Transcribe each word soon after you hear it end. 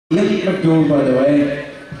McDowell, by the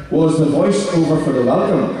way, was the voice-over for the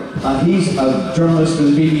welcome, and he's a journalist for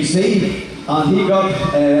the BBC, and he got,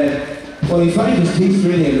 well, he found his teeth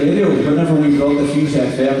really in radio whenever we brought the Fuse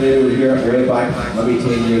FM radio here way back, maybe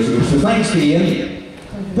 10 years ago. So thanks to Ian.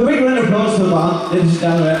 The big round of applause to the band, ladies and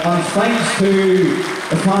gentlemen, and thanks to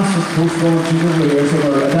the fastest postwoman she's over here, so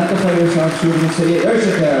we'll identify yourself so we can see it. There's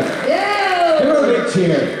it there. Yeah! Give her a big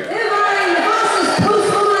cheer. Everybody, the fastest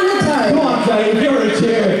postwoman in the town. Come on, Clive, give her a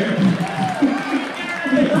cheer.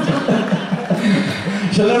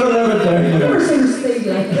 She'll never live it down. Never seen Steve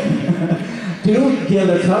like it. Do you know, Gail,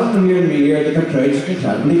 they're telling me here in the ear that the crowd's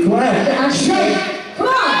incredibly quiet. And shake! Come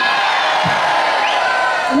on!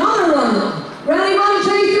 Another one. Ready, 1, 2,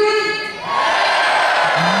 3.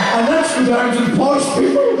 And let's go down to the posh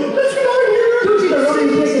people. Let's go down here. Don't you run and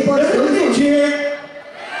kiss the posh people? Cheer.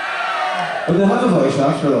 Well, they have a voice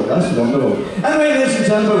after all. That's wonderful. Anyway, ladies and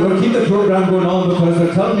gentlemen, we'll keep the programme going on because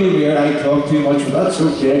they're telling me here I talk too much, but that's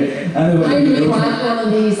okay. Anyway, I'm the quiet one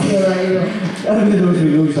of these here, anyway. Everybody knows we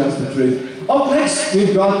know that's the truth. Up next,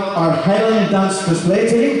 we've got our Highland dance display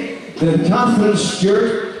team, the Kathryn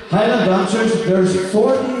Stewart Highland dancers. There's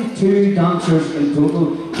 42 dancers in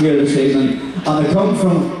total here this evening, and they come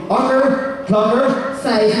from Ocker, Clogher,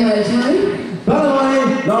 5 Mile Town,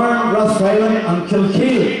 Ballaway, Larne, Rathfriland and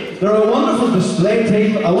Kilkeel. They're a wonderful display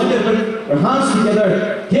team. I want you to put your hands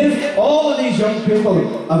together. Give all of these young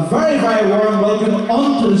people a very, very warm welcome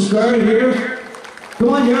onto the square here. Come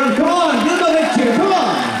on, Jan, come on, give them a big cheer, come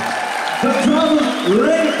on. They've travelled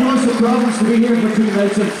right across the province to be here for 2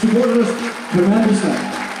 nights and supported us tremendously.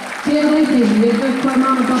 do you like me? You're a good choir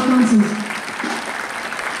man at that concert.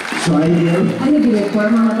 Sorry, Neil. I think you're a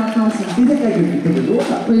choir man at that concert. Do you think I could do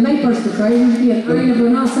that? Well, you might burst the trousers, be it early, but we're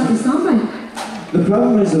not set to stand by. The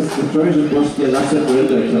problem is that the trousers must be, that's it, we're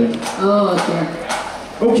in. Oh,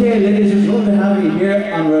 dear. Okay, ladies, it's lovely to have you here,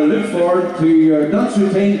 and we'll look forward to your dance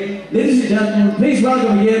routine. Ladies and gentlemen, please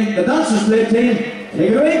welcome again the dance display team.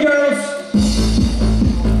 Take it away, girls!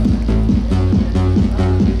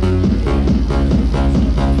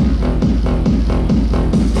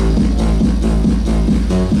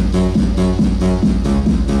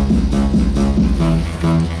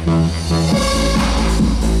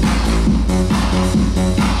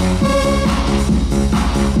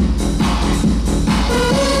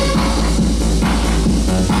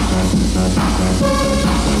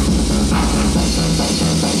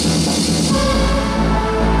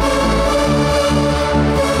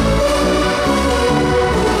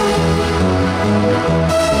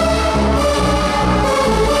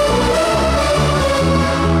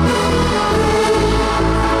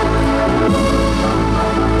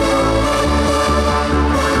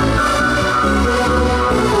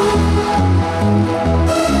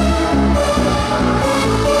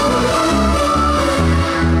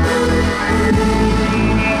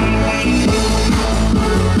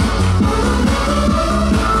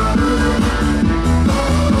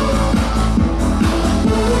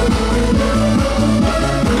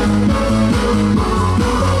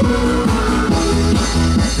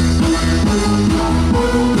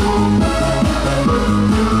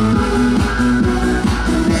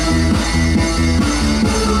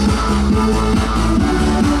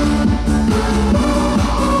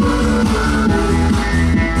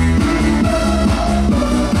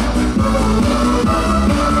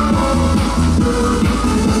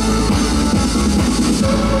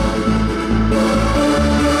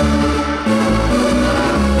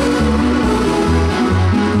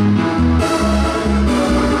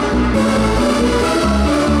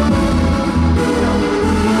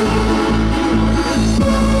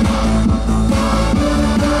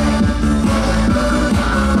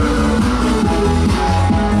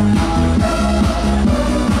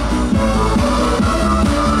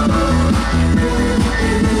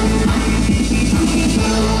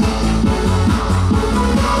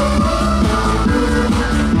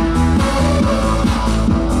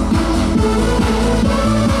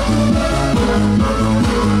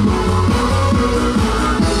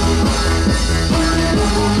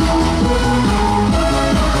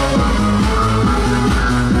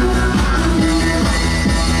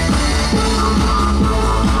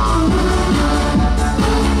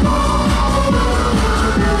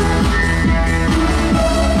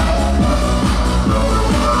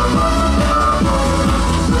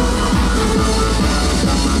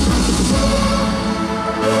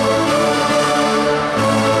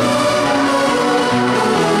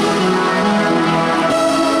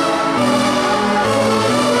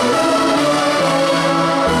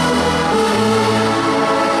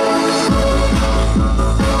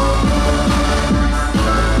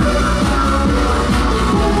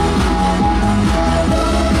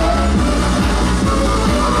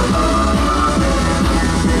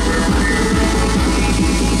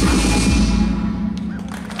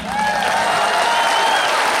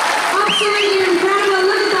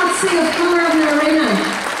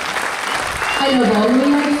 I love all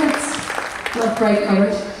my outfits. Not bright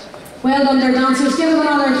coloured. Well done there, dancers. Give them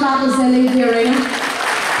another clap as they leave the arena.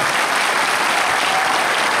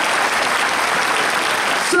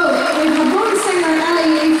 So, we've had one singer,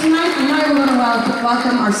 Ellie, tonight, and now we're going to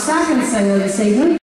welcome our second singer this evening.